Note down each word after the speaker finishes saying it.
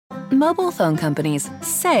Mobile phone companies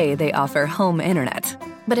say they offer home internet.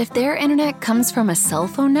 But if their internet comes from a cell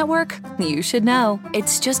phone network, you should know.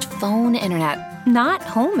 It's just phone internet, not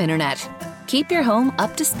home internet. Keep your home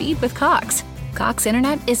up to speed with Cox. Cox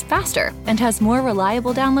internet is faster and has more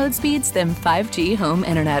reliable download speeds than 5G home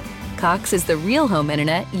internet. Cox is the real home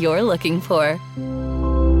internet you're looking for.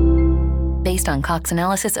 Based on Cox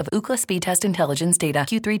analysis of Ookla speed test intelligence data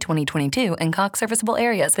Q3 2022 and Cox serviceable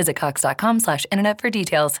areas, visit cox.com/internet for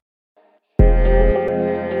details.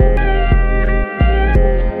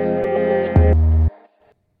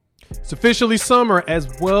 It's officially summer as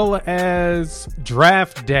well as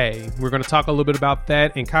draft day. We're going to talk a little bit about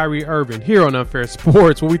that and Kyrie Irving here on Unfair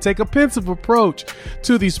Sports, where we take a pensive approach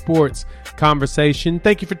to the sports conversation.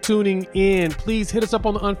 Thank you for tuning in. Please hit us up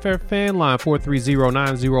on the Unfair Fan Line,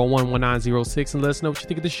 430-901-1906, and let us know what you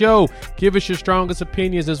think of the show. Give us your strongest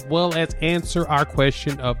opinions as well as answer our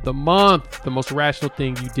question of the month, the most rational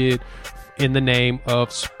thing you did in the name of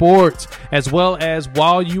sports. As well as,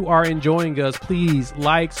 while you are enjoying us, please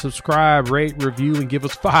like, subscribe, rate, review, and give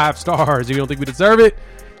us 5 stars. If you don't think we deserve it,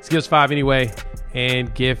 just give us 5 anyway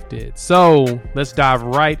and gift it. So let's dive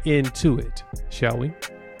right into it, shall we?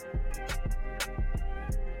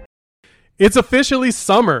 It's officially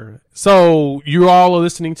summer. So you all are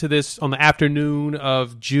listening to this on the afternoon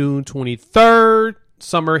of June 23rd.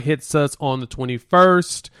 Summer hits us on the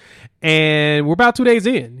 21st. And we're about 2 days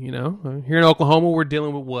in, you know. Here in Oklahoma, we're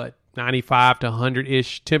dealing with what? 95 to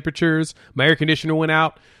 100-ish temperatures. My air conditioner went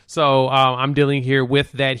out. So I'm dealing here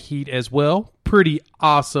with that heat as well. Pretty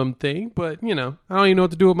awesome thing. But, you know, I don't even know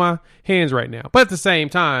what to do with my hands right now. But at the same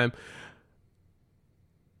time,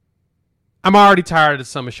 I'm already tired of the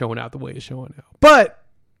summer showing out the way it's showing out. But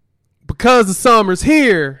because the summer's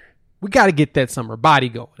here, we got to get that summer body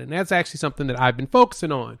going. And that's actually something that I've been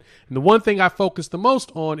focusing on. And the one thing I focus the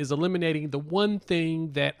most on is eliminating the one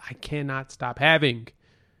thing that I cannot stop having: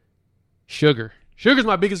 sugar. Sugar's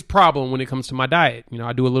my biggest problem when it comes to my diet. You know,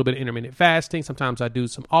 I do a little bit of intermittent fasting. Sometimes I do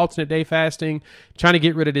some alternate day fasting, trying to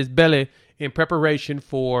get rid of this belly in preparation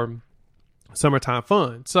for summertime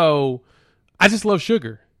fun. So I just love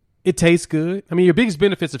sugar. It tastes good. I mean, your biggest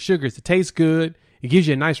benefits of sugar is it tastes good. It gives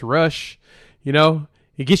you a nice rush, you know.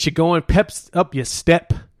 It gets you going, peps up your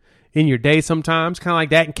step in your day sometimes, kind of like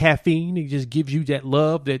that. And caffeine, it just gives you that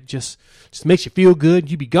love that just makes you feel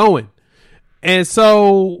good. You be going. And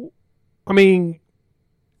so, I mean,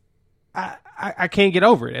 I can't get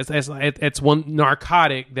over it. It's one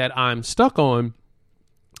narcotic that I'm stuck on.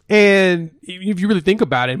 And if you really think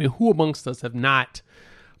about it, I mean, who amongst us have not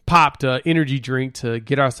popped an energy drink to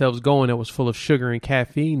get ourselves going that was full of sugar and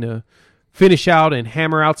caffeine to finish out and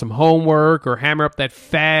hammer out some homework or hammer up that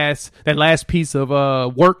last piece of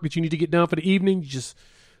work that you need to get done for the evening? You just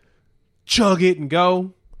chug it and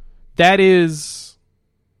go. That is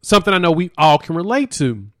something I know we all can relate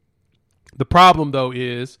to. The problem, though,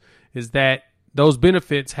 is that those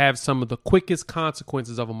benefits have some of the quickest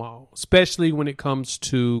consequences of them all, especially when it comes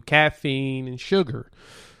to caffeine and sugar.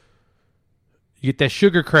 You get that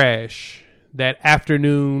sugar crash, that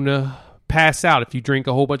afternoon pass out. If you drink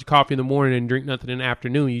a whole bunch of coffee in the morning and drink nothing in the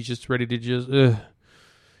afternoon, you're just ready to just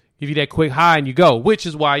give you that quick high and you go, which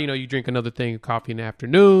is why, you know, you drink another thing of coffee in the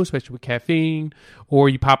afternoon, especially with caffeine, or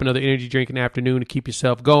you pop another energy drink in the afternoon to keep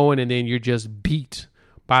yourself going, and then you're just beat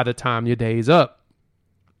by the time your day is up.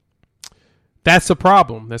 That's a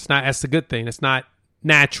problem. That's the good thing. That's not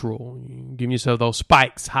natural. You're giving yourself those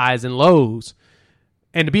spikes, highs and lows.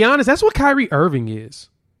 And to be honest, that's what Kyrie Irving is.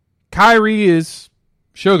 Kyrie is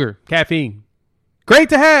sugar, caffeine. Great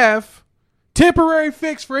to have. Temporary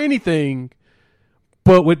fix for anything,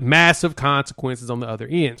 but with massive consequences on the other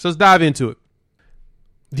end. So let's dive into it.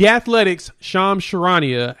 The Athletic's Shams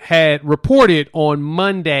Charania had reported on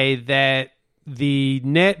Monday that the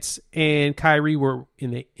Nets and Kyrie were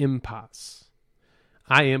in the impasse.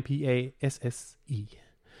 IMPASSE.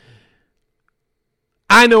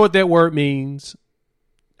 I know what that word means.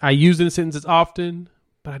 I use it in sentences often,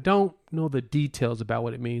 but I don't know the details about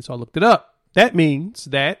what it means, so I looked it up. That means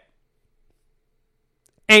that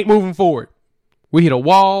ain't moving forward. We hit a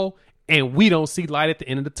wall, and we don't see light at the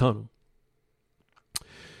end of the tunnel.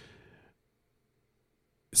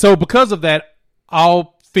 So because of that,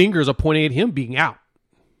 all fingers are pointing at him being out.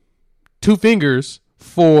 2 fingers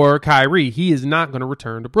for Kyrie. He is not going to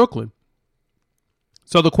return to Brooklyn.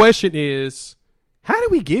 So the question is, how did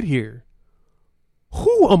we get here?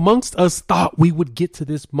 Who amongst us thought we would get to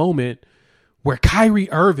this moment where Kyrie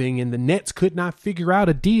Irving and the Nets could not figure out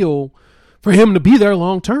a deal for him to be there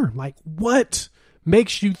long term? Like, what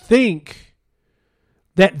makes you think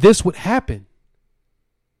that this would happen?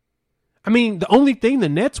 I mean, the only thing the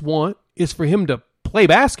Nets want is for him to play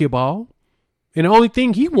basketball. And the only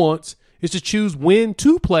thing he wants is to choose when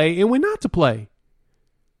to play and when not to play.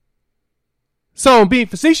 So I'm being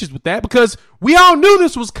facetious with that because we all knew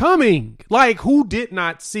this was coming. Like, who did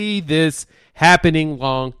not see this happening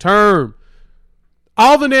long term?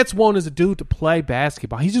 All the Nets want is a dude to play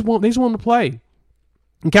basketball. They just want him to play.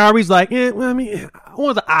 And Kyrie's like, I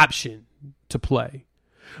want the option to play.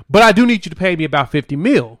 But I do need you to pay me about $50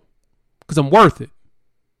 million because I'm worth it.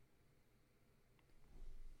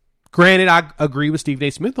 Granted, I agree with Stephen A.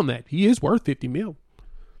 Smith on that. He is worth $50 million.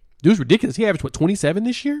 Dude's ridiculous. He averaged, 27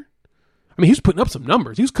 this year? I mean, he was putting up some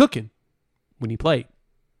numbers. He was cooking when he played.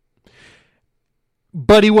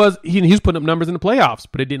 But he was putting up numbers in the playoffs,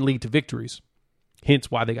 but it didn't lead to victories. Hence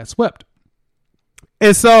why they got swept.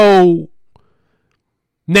 And so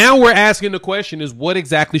now we're asking the question is, what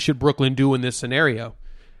exactly should Brooklyn do in this scenario?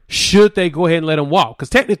 Should they go ahead and let him walk? Because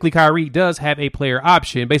technically Kyrie does have a player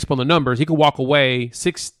option. Based upon the numbers, he could walk away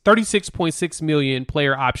 $36.6 million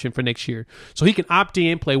player option for next year. So he can opt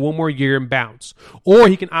in, play one more year and bounce. Or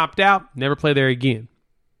he can opt out, never play there again.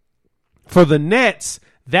 For the Nets,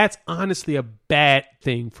 that's honestly a bad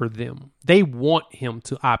thing for them. They want him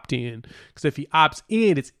to opt in. Because if he opts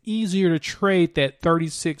in, it's easier to trade that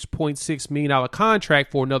 $36.6 million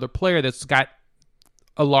contract for another player that's got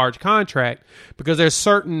a large contract, because there's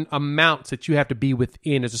certain amounts that you have to be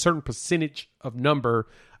within. There's a certain percentage of number.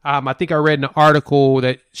 I think I read in an article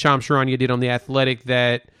that Shams Charania did on The Athletic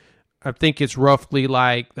that I think it's roughly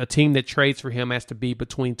like a team that trades for him has to be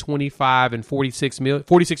between 25 and 46 million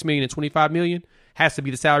and 25 million has to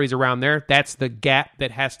be the salaries around there. That's the gap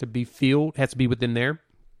that has to be filled, has to be within there.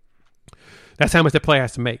 That's how much the player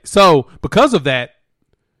has to make. So because of that,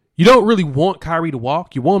 you don't really want Kyrie to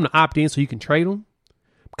walk. You want him to opt in so you can trade him.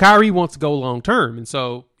 Kyrie wants to go long term, and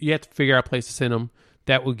so you have to figure out a place to send him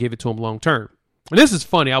that will give it to him long term. And this is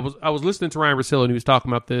funny. I was listening to Ryan Russillo and he was talking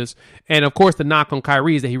about this, and of course the knock on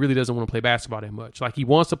Kyrie is that he really doesn't want to play basketball that much. Like, he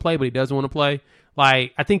wants to play, but he doesn't want to play.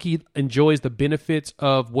 Like, I think he enjoys the benefits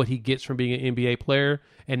of what he gets from being an NBA player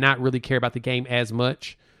and not really care about the game as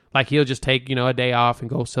much. Like, he'll just take, a day off and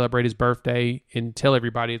go celebrate his birthday and tell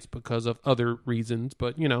everybody it's because of other reasons.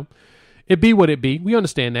 But, it be what it be. We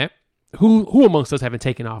understand that. Who amongst us haven't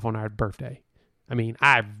taken off on our birthday? I mean,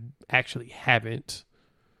 I actually haven't,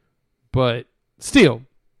 but still,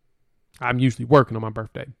 I'm usually working on my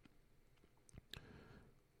birthday,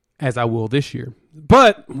 as I will this year.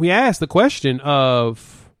 But we asked the question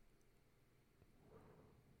of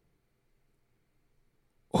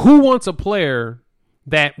who wants a player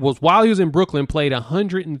that was, while he was in Brooklyn, played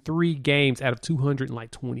 103 games out of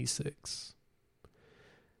 226.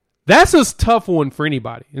 That's a tough one for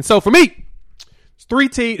anybody. And so for me,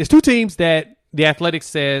 there's two teams that the Athletic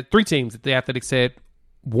said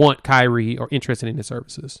want Kyrie or interested in his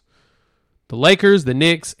services. The Lakers, the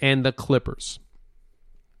Knicks, and the Clippers.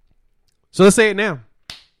 So let's say it now.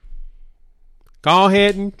 Go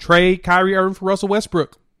ahead and trade Kyrie Irving for Russell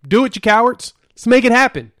Westbrook. Do it, you cowards. Let's make it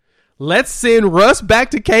happen. Let's send Russ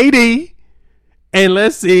back to KD, and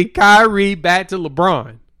let's send Kyrie back to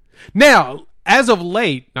LeBron. Now, as of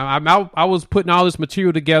late, I was putting all this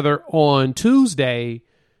material together on Tuesday.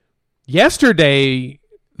 Yesterday,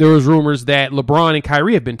 there was rumors that LeBron and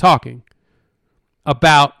Kyrie have been talking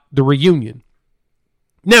about the reunion.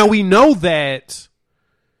 Now, we know that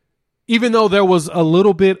even though there was a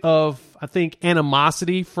little bit of, I think,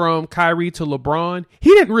 animosity from Kyrie to LeBron,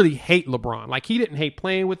 he didn't really hate LeBron. Like, he didn't hate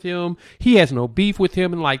playing with him. He has no beef with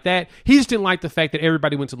him and like that. He just didn't like the fact that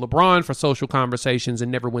everybody went to LeBron for social conversations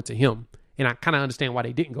and never went to him. And I kind of understand why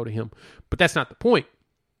they didn't go to him. But that's not the point.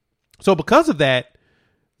 So because of that,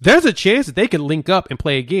 there's a chance that they could link up and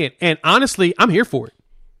play again. And honestly, I'm here for it.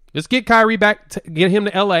 Let's get Kyrie back, get him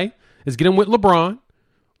to LA. Let's get him with LeBron.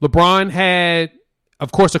 LeBron had,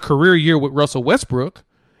 of course, a career year with Russell Westbrook.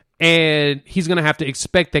 And he's going to have to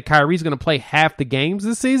expect that Kyrie's going to play half the games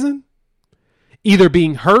this season, either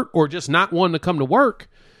being hurt or just not wanting to come to work.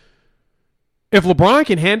 If LeBron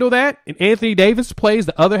can handle that and Anthony Davis plays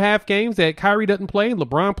the other half games that Kyrie doesn't play and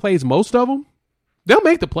LeBron plays most of them, they'll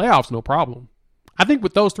make the playoffs no problem. I think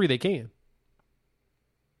with those three, they can.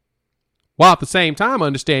 While at the same time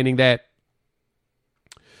understanding that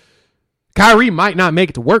Kyrie might not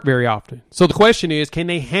make it to work very often. So the question is, can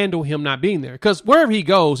they handle him not being there? Because wherever he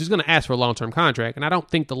goes, he's going to ask for a long-term contract, and I don't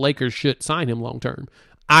think the Lakers should sign him long-term.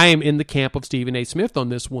 I am in the camp of Stephen A. Smith on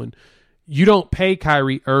this one. You don't pay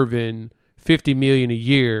Kyrie Irving $50 million a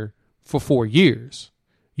year for 4 years.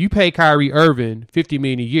 You pay Kyrie Irving $50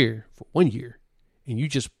 million a year for 1 year, and you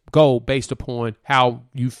just go based upon how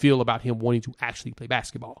you feel about him wanting to actually play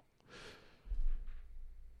basketball.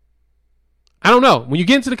 I don't know. When you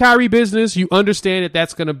get into the Kyrie business, you understand that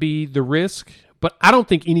that's going to be the risk. But I don't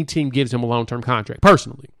think any team gives him a long-term contract,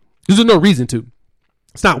 personally. There's no reason to.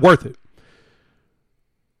 It's not worth it.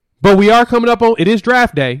 But we are coming up on, it is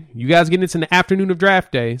draft day. You guys get into the afternoon of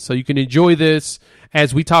draft day, so you can enjoy this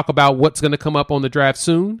as we talk about what's going to come up on the draft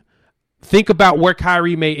soon. Think about where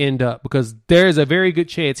Kyrie may end up, because there's a very good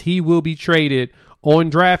chance he will be traded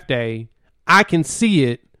on draft day. I can see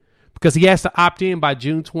it because he has to opt in by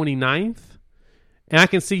June 29th. And I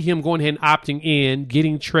can see him going ahead and opting in,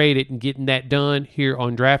 getting traded, and getting that done here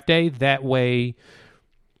on draft day. That way,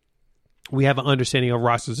 we have an understanding of what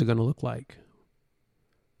rosters are going to look like.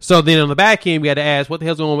 So then on the back end, we had to ask, what the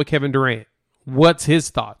hell's going on with Kevin Durant? What's his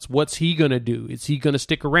thoughts? What's he going to do? Is he going to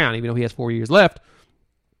stick around, even though he has 4 years left?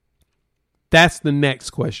 That's the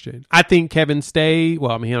next question. I think Kevin stay.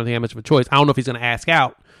 Well, I mean, he don't have much of a choice. I don't know if he's going to ask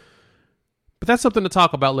out. But that's something to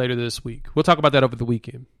talk about later this week. We'll talk about that over the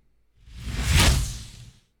weekend.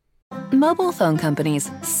 Mobile phone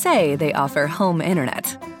companies say they offer home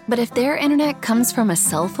internet. But if their internet comes from a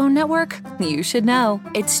cell phone network, you should know.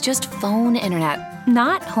 It's just phone internet,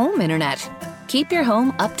 not home internet. Keep your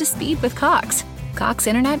home up to speed with Cox. Cox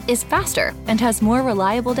internet is faster and has more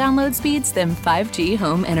reliable download speeds than 5G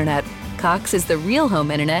home internet. Cox is the real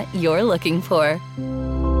home internet you're looking for.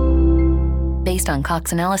 Based on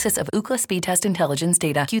Cox analysis of Ookla speed test intelligence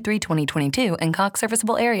data Q3 2022 and Cox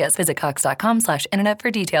serviceable areas, visit cox.com/internet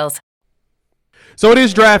for details. So it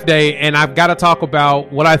is draft day, and I've got to talk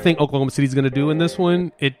about what I think Oklahoma City's going to do in this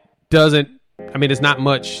one. There's not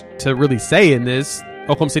much to really say in this.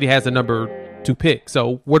 Oklahoma City has the number 2 pick,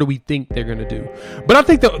 so what do we think they're going to do? But I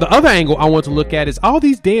think the other angle I want to look at is all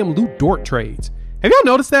these damn Lou Dort trades. Have y'all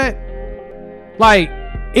noticed that? Like,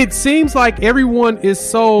 it seems like everyone is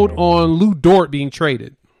sold on Lou Dort being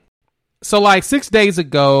traded. So like 6 days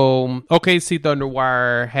ago, OKC Thunder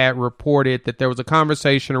Wire had reported that there was a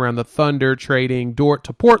conversation around the Thunder trading Dort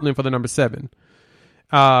to Portland for the number 7.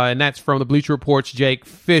 And that's from the Bleacher Report's Jake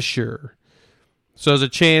Fisher. So there's a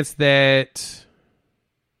chance that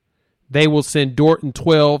they will send Dort in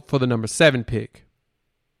 12 for the number 7 pick.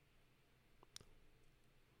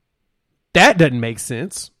 That doesn't make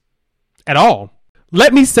sense at all.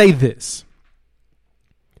 Let me say this.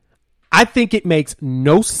 I think it makes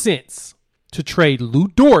no sense to trade Lou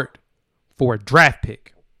Dort for a draft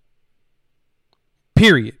pick.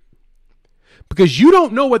 Period. Because you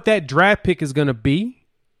don't know what that draft pick is going to be,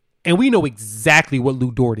 and we know exactly what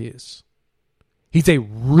Lou Dort is. He's a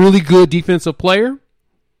really good defensive player.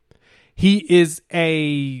 He is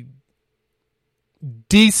a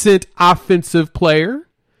decent offensive player.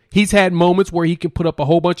 He's had moments where he can put up a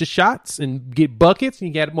whole bunch of shots and get buckets,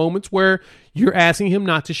 and he had moments where you're asking him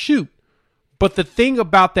not to shoot. But the thing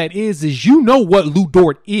about that is you know what Lou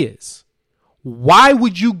Dort is. Why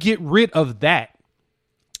would you get rid of that?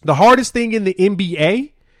 The hardest thing in the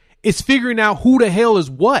NBA is figuring out who the hell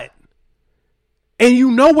is what. And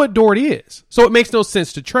you know what Dort is. So it makes no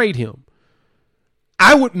sense to trade him.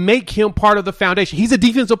 I would make him part of the foundation. He's a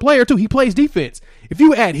defensive player too. He plays defense. If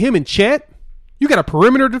you add him and Chet, you got a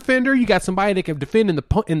perimeter defender. You got somebody that can defend in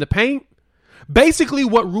the paint. Basically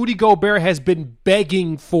what Rudy Gobert has been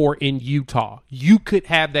begging for in Utah. You could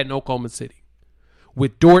have that in Oklahoma City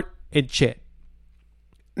with Dort and Chet.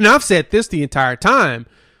 Now, I've said this the entire time.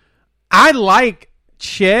 I like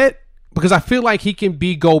Chet because I feel like he can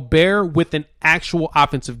be Gobert with an actual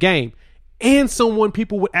offensive game and someone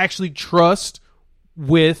people would actually trust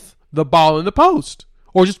with the ball in the post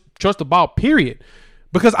or just trust the ball, period.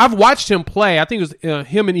 Because I've watched him play. I think it was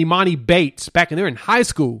him and Imani Bates back in there in high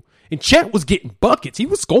school. And Chet was getting buckets. He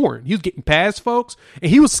was scoring. He was getting past folks. And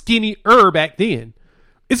he was skinnier back then.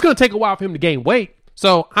 It's going to take a while for him to gain weight.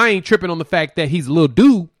 So I ain't tripping on the fact that he's a little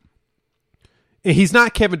dude. And he's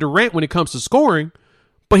not Kevin Durant when it comes to scoring.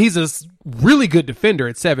 But he's a really good defender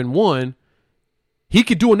at 7'1". He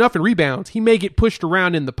could do enough in rebounds. He may get pushed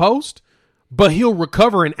around in the post. But he'll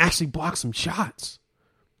recover and actually block some shots.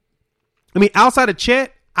 I mean, outside of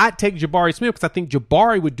Chet, I'd take Jabari Smith because I think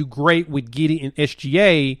Jabari would do great with Giddey and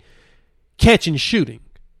SGA catching shooting.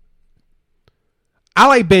 I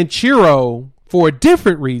like Banchero for a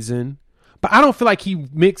different reason, but I don't feel like he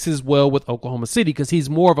mixes well with Oklahoma City because he's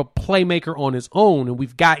more of a playmaker on his own, and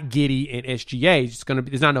we've got Giddey and SGA.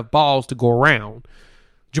 There's not enough balls to go around.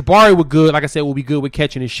 Jabari will be good with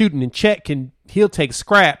catching and shooting, and Chet he'll take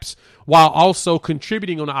scraps while also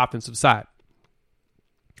contributing on the offensive side.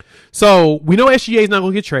 So we know SGA is not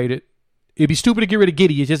going to get traded. It'd be stupid to get rid of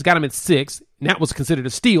Giddey. You just got him at 6. And that was considered a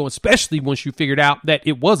steal, especially once you figured out that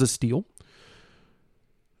it was a steal.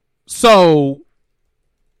 So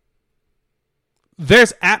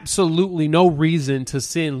there's absolutely no reason to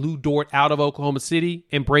send Lou Dort out of Oklahoma City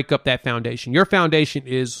and break up that foundation. Your foundation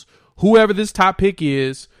is whoever this top pick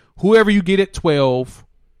is, whoever you get at 12,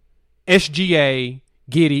 SGA,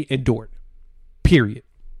 Giddey, and Dort. Period.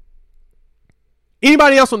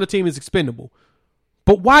 Anybody else on the team is expendable.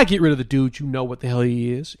 But why get rid of the dude you know what the hell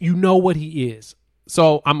he is? You know what he is.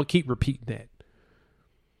 So I'm going to keep repeating that.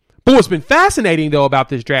 But what's been fascinating, though, about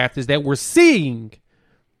this draft is that we're seeing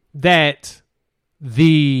that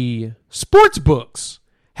the sports books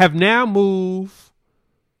have now moved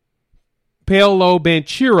Paolo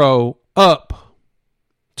Banchero up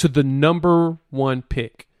to the number 1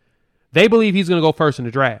 pick. They believe he's going to go first in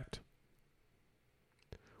the draft.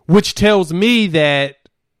 Which tells me that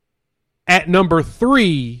at number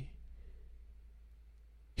 3,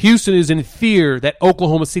 Houston is in fear that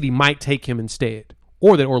Oklahoma City might take him instead,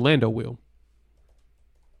 or that Orlando will.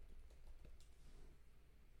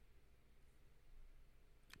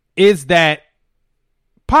 Is that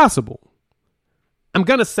possible? I'm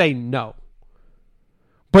going to say no.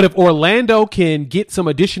 But if Orlando can get some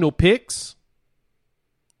additional picks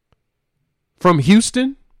from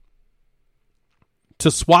Houston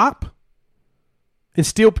to swap and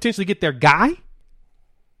still potentially get their guy,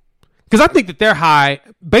 because I think that they're high,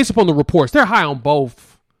 based upon the reports, they're high on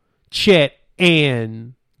both Chet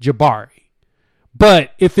and Jabari.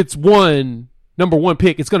 But if it's number 1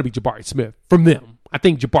 pick, it's going to be Jabari Smith from them. I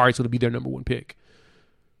think Jabari's going to be their number 1 pick.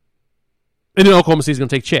 And then Oklahoma City's going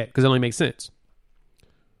to take Chet because it only makes sense.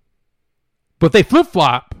 But if they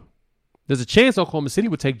flip-flop, there's a chance Oklahoma City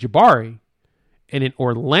would take Jabari and then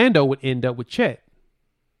Orlando would end up with Chet.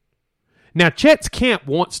 Now, Chet's camp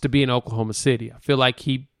wants to be in Oklahoma City. I feel like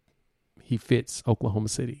he fits Oklahoma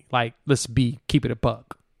City. Like, keep it a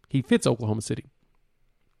buck. He fits Oklahoma City.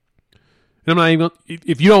 And I'm not even,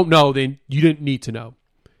 if you don't know, then you didn't need to know.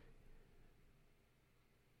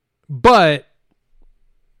 But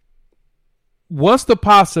what's the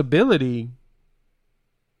possibility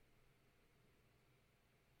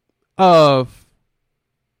of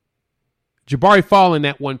Jabari falling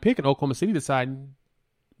that 1 pick and Oklahoma City deciding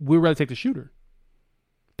we'd rather take the shooter?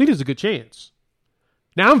 I think there's a good chance.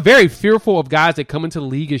 Now, I'm very fearful of guys that come into the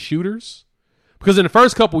league as shooters because in the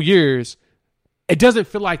first couple years, it doesn't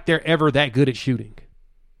feel like they're ever that good at shooting.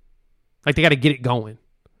 Like they got to get it going.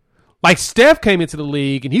 Like Steph came into the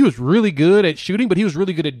league and he was really good at shooting, but he was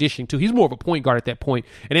really good at dishing too. He's more of a point guard at that point.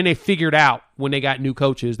 And then they figured out when they got new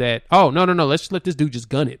coaches that, oh, no, let's just let this dude just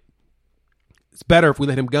gun it. It's better if we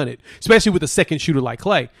let him gun it, especially with a second shooter like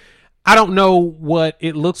Klay. I don't know what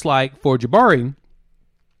it looks like for Jabari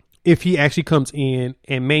if he actually comes in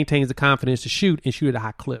and maintains the confidence to shoot and shoot at a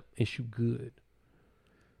high clip and shoot good.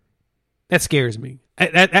 That scares me.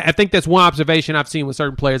 I think that's one observation I've seen with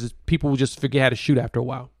certain players is people will just forget how to shoot after a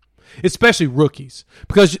while, especially rookies,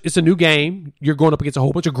 because it's a new game. You're going up against a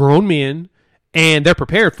whole bunch of grown men, and they're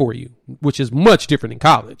prepared for you, which is much different than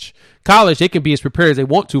college. College, they can be as prepared as they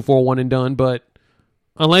want to for a one and done, but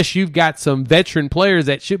unless you've got some veteran players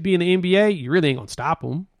that should be in the NBA, you really ain't going to stop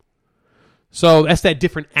them. So that's that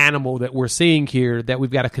different animal that we're seeing here that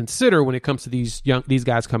we've got to consider when it comes to these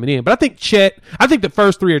guys coming in. But I think the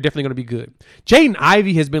first 3 are definitely going to be good. Jaden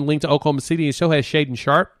Ivey has been linked to Oklahoma City, and so has Shaedon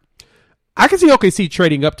Sharpe. I can see OKC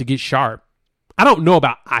trading up to get Sharpe. I don't know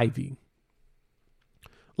about Ivey.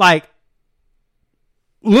 Like,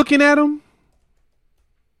 looking at him,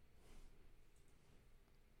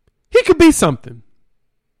 he could be something.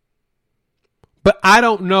 But I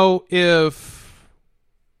don't know if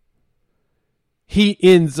he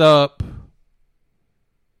ends up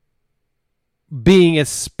being as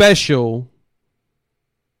special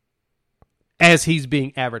as he's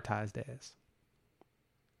being advertised as.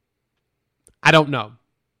 I don't know.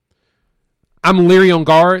 I'm leery on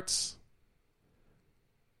guards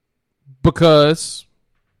because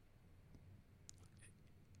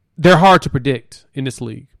they're hard to predict in this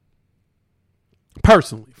league.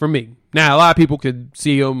 Personally, for me. Now, a lot of people could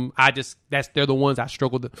see them. They're the ones I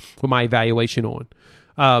struggled with my evaluation on.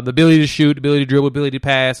 The ability to shoot, the ability to dribble, ability to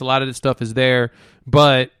pass, a lot of this stuff is there.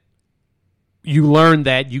 But you learn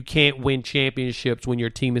that you can't win championships when your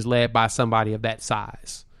team is led by somebody of that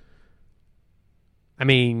size. I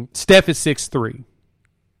mean, Steph is 6'3",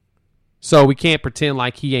 so we can't pretend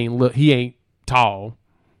like he ain't tall.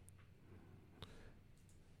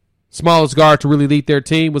 Smallest guard to really lead their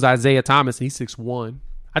team was Isaiah Thomas. He's 6'1".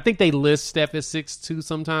 I think they list Steph as 6'2"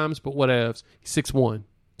 sometimes, but whatever. He's 6'1".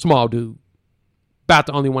 Small dude. About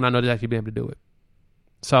the only one I know that's actually been able to do it.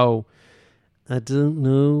 So I don't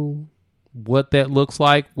know what that looks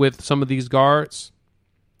like with some of these guards.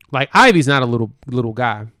 Like, Ivy's not a little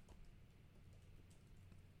guy.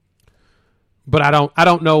 but I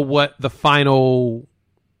don't know what the final.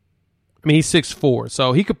 I mean, he's 6'4",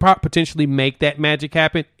 so he could potentially make that magic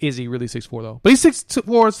happen. Is he really 6'4" though? But he's 6'4",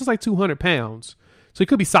 so it's like 200 pounds. So he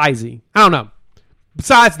could be sizey. I don't know.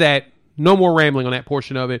 Besides that, no more rambling on that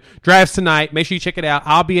portion of it. Drafts tonight. Make sure you check it out.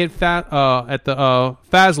 I'll be at the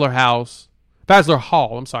Fazler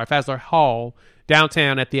Hall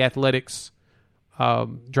downtown at the Athletics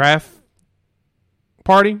draft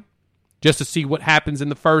party, just to see what happens in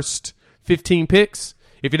the first 15 picks.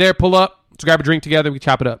 If you're there, pull up. Let's grab a drink together. We can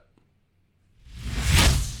chop it up.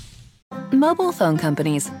 Mobile phone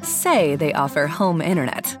companies say they offer home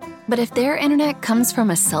internet. But if their internet comes from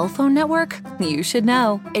a cell phone network, you should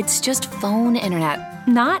know. It's just phone internet,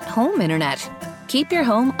 not home internet. Keep your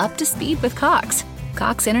home up to speed with Cox.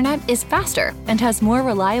 Cox internet is faster and has more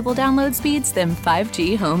reliable download speeds than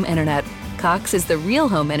 5G home internet. Cox is the real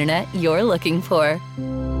home internet you're looking for.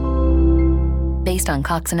 Based on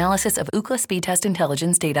Cox analysis of Ookla speed test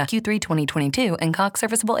intelligence data Q3 2022 and Cox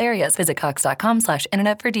serviceable areas, visit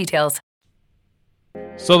cox.com/internet for details.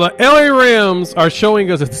 So the LA Rams are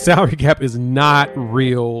showing us that the salary cap is not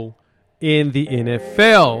real in the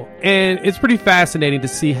NFL. And it's pretty fascinating to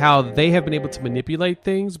see how they have been able to manipulate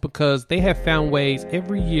things, because they have found ways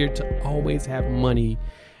every year to always have money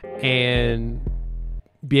and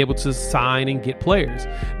be able to sign and get players.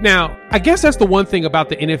 Now, I guess that's the one thing about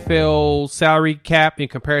the NFL salary cap in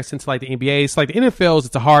comparison to like the NBA. It's like the NFL's,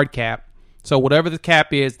 it's a hard cap. So whatever the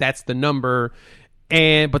cap is, that's the number.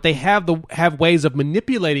 But they have ways of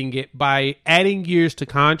manipulating it by adding years to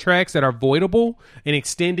contracts that are voidable and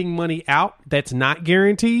extending money out that's not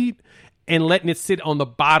guaranteed and letting it sit on the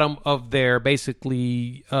bottom of their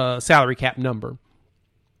basically salary cap number.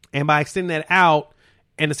 And by extending that out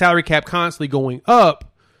and the salary cap constantly going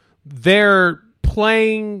up, they're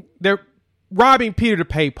robbing Peter to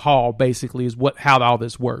pay Paul, basically, is how all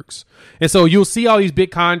this works. And so you'll see all these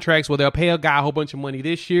big contracts where they'll pay a guy a whole bunch of money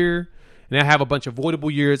this year, and they'll have a bunch of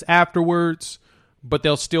voidable years afterwards, but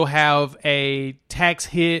they'll still have a tax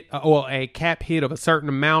hit or a cap hit of a certain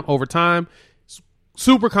amount over time.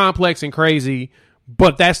 Super complex and crazy,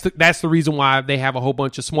 but that's the reason why they have a whole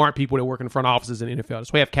bunch of smart people that work in the front offices in the NFL.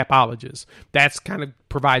 That's why we have capologists. That's kind of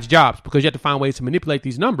provides jobs, because you have to find ways to manipulate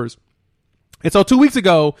these numbers. And so 2 weeks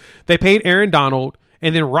ago, they paid Aaron Donald,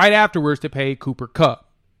 and then right afterwards, they paid Cooper Kupp,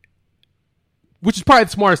 which is probably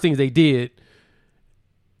the smartest things they did.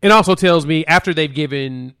 It also tells me after they've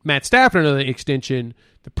given Matt Stafford another extension,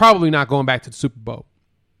 they're probably not going back to the Super Bowl.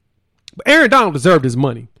 But Aaron Donald deserved his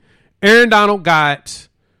money. Aaron Donald got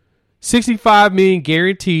 $65 million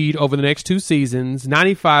guaranteed over the next 2 seasons,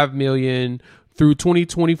 $95 million through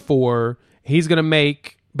 2024. He's going to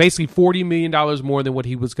make basically $40 million more than what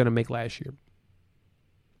he was going to make last year.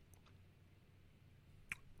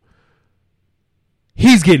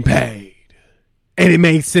 He's getting paid. And it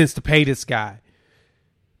made sense to pay this guy,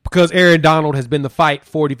 because Aaron Donald has been the fight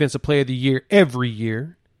for Defensive Player of the Year every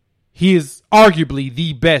year. He is arguably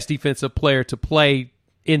the best defensive player to play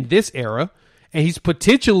in this era, and he's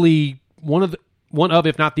potentially one of,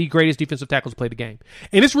 if not the greatest defensive tackles to play the game.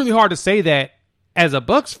 And it's really hard to say that as a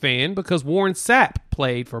Bucs fan, because Warren Sapp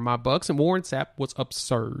played for my Bucs, and Warren Sapp was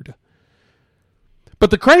absurd. But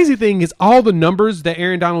the crazy thing is all the numbers that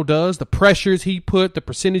Aaron Donald does, the pressures he put, the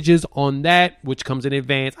percentages on that, which comes in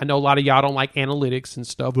advance. I know a lot of y'all don't like analytics and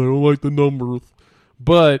stuff. They don't like the numbers.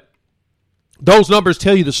 But those numbers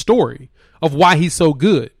tell you the story of why he's so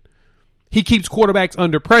good. He keeps quarterbacks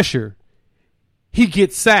under pressure. He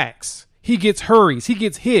gets sacks. He gets hurries. He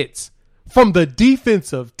gets hits from the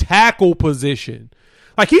defensive tackle position.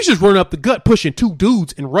 Like, he's just running up the gut, pushing 2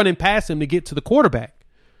 dudes and running past him to get to the quarterback.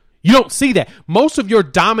 You don't see that. Most of your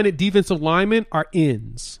dominant defensive linemen are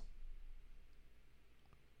ends.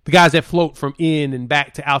 The guys that float from in and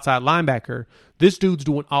back to outside linebacker. This dude's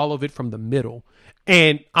doing all of it from the middle.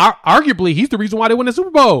 And arguably, he's the reason why they won the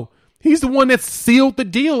Super Bowl. He's the one that sealed the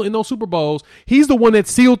deal in those Super Bowls. He's the one that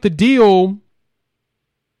sealed the deal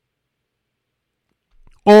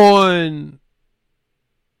on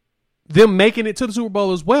them making it to the Super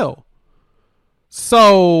Bowl as well.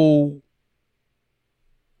 So,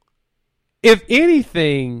 if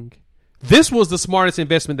anything, this was the smartest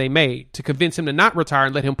investment they made to convince him to not retire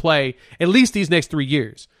and let him play at least these next 3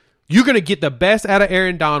 years. You're going to get the best out of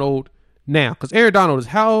Aaron Donald now, because Aaron Donald is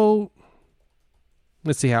how old?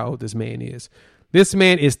 Let's see how old this man is. This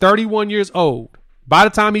man is 31 years old. By the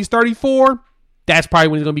time he's 34, that's probably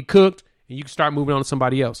when he's going to be cooked, and you can start moving on to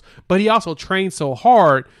somebody else. But he also trains so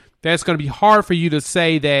hard that it's going to be hard for you to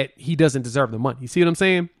say that he doesn't deserve the money. You see what I'm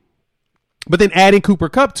saying? But then adding Cooper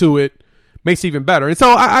Kupp to it makes it even better. And so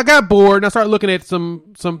I got bored and I started looking at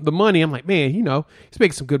some the money. I'm like, man, he's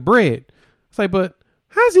making some good bread. It's like, but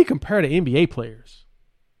how does he compare to NBA players?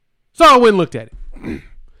 So I went and looked at it.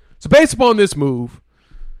 So based upon this move,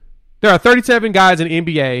 there are 37 guys in the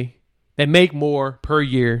NBA that make more per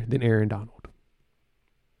year than Aaron Donald,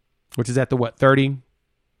 which is at the 30,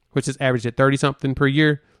 which is averaged at 30 something per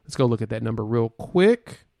year. Let's go look at that number real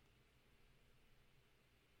quick.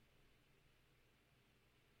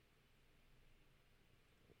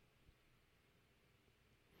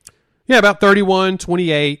 Yeah, about 31,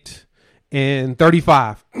 28, and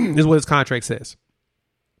 35 is what his contract says.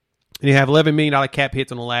 And you have $11 million cap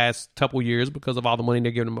hits in the last couple years because of all the money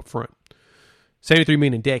they're giving him up front. $73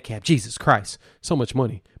 million in dead cap. Jesus Christ. So much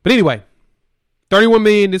money. But anyway, $31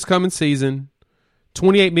 million this coming season,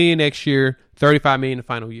 $28 million next year, $35 million the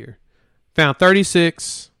final year. Found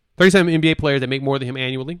 37 NBA players that make more than him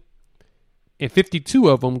annually, and 52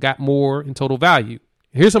 of them got more in total value.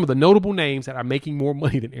 Here's some of the notable names that are making more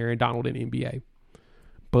money than Aaron Donald in the NBA.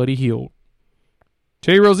 Buddy Hield,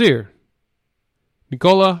 Terry Rozier,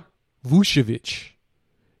 Nikola Vucevic,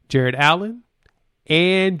 Jared Allen,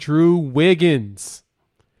 Andrew Wiggins,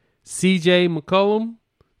 CJ McCollum,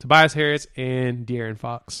 Tobias Harris, and De'Aaron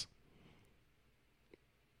Fox.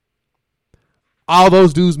 All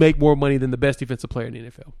those dudes make more money than the best defensive player in the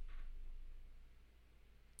NFL.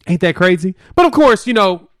 Ain't that crazy? But of course,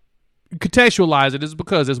 contextualize it is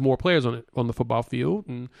because there's more players on the football field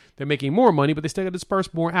and they're making more money, but they still got to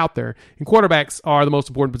disperse more out there. And quarterbacks are the most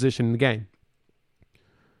important position in the game.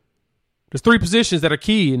 There's 3 positions that are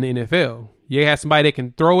key in the NFL. You have somebody that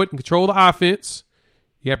can throw it and control the offense.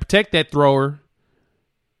 You got to protect that thrower.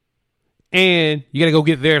 And you got to go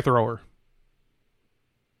get their thrower.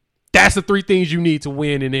 That's the 3 things you need to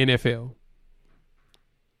win in the NFL.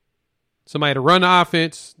 Somebody to run the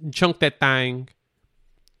offense and chunk that thing.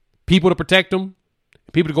 People to protect them.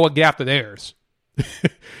 People to go and get after theirs.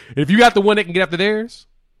 If you got the one that can get after theirs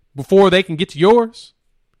before they can get to yours,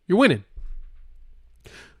 you're winning.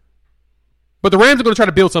 But the Rams are going to try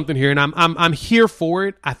to build something here, and I'm here for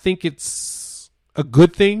it. I think it's a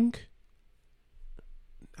good thing.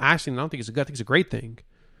 Actually, I don't think it's a good. I think it's a great thing.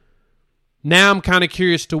 Now I'm kind of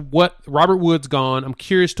curious to what Robert Woods gone. I'm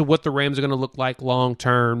curious to what the Rams are going to look like long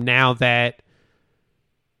term now that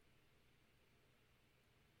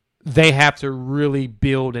they have to really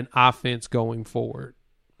build an offense going forward.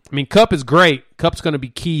 I mean, Kupp is great. Kupp's going to be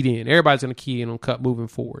keyed in. Everybody's going to key in on Kupp moving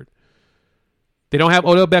forward. They don't have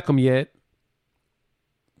Odell Beckham yet.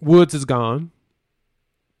 Woods is gone.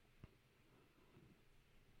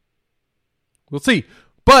 We'll see.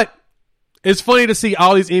 But it's funny to see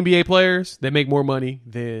all these NBA players that make more money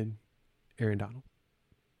than Aaron Donald.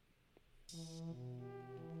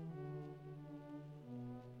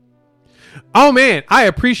 Oh, man, I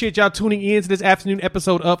appreciate y'all tuning in to this afternoon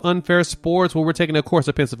episode of Unfair Sports, where we're taking, of course,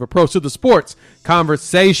 a pensive approach to the sports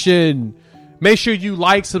conversation. Make sure you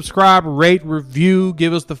like, subscribe, rate, review,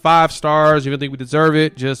 give us the 5 stars. If you don't think we deserve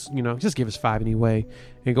it, just give us 5 anyway.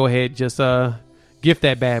 And go ahead, just gift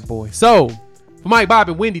that bad boy. So, for Mike, Bob,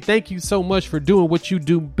 and Wendy, thank you so much for doing what you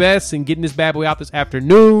do best and getting this bad boy out this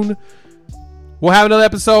afternoon. We'll have another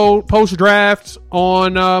episode post-draft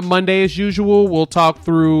on Monday as usual. We'll talk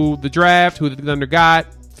through the draft, who the Thunder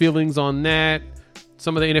got, feelings on that,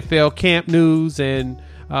 some of the NFL camp news, and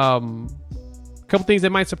a couple things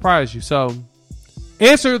that might surprise you. So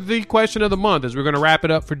answer the question of the month as we're going to wrap it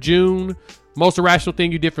up for June. Most irrational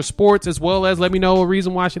thing you did for sports, as well as let me know a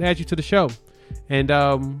reason why I should add you to the show. And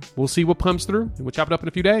we'll see what comes through, and we'll chop it up in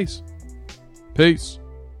a few days. Peace.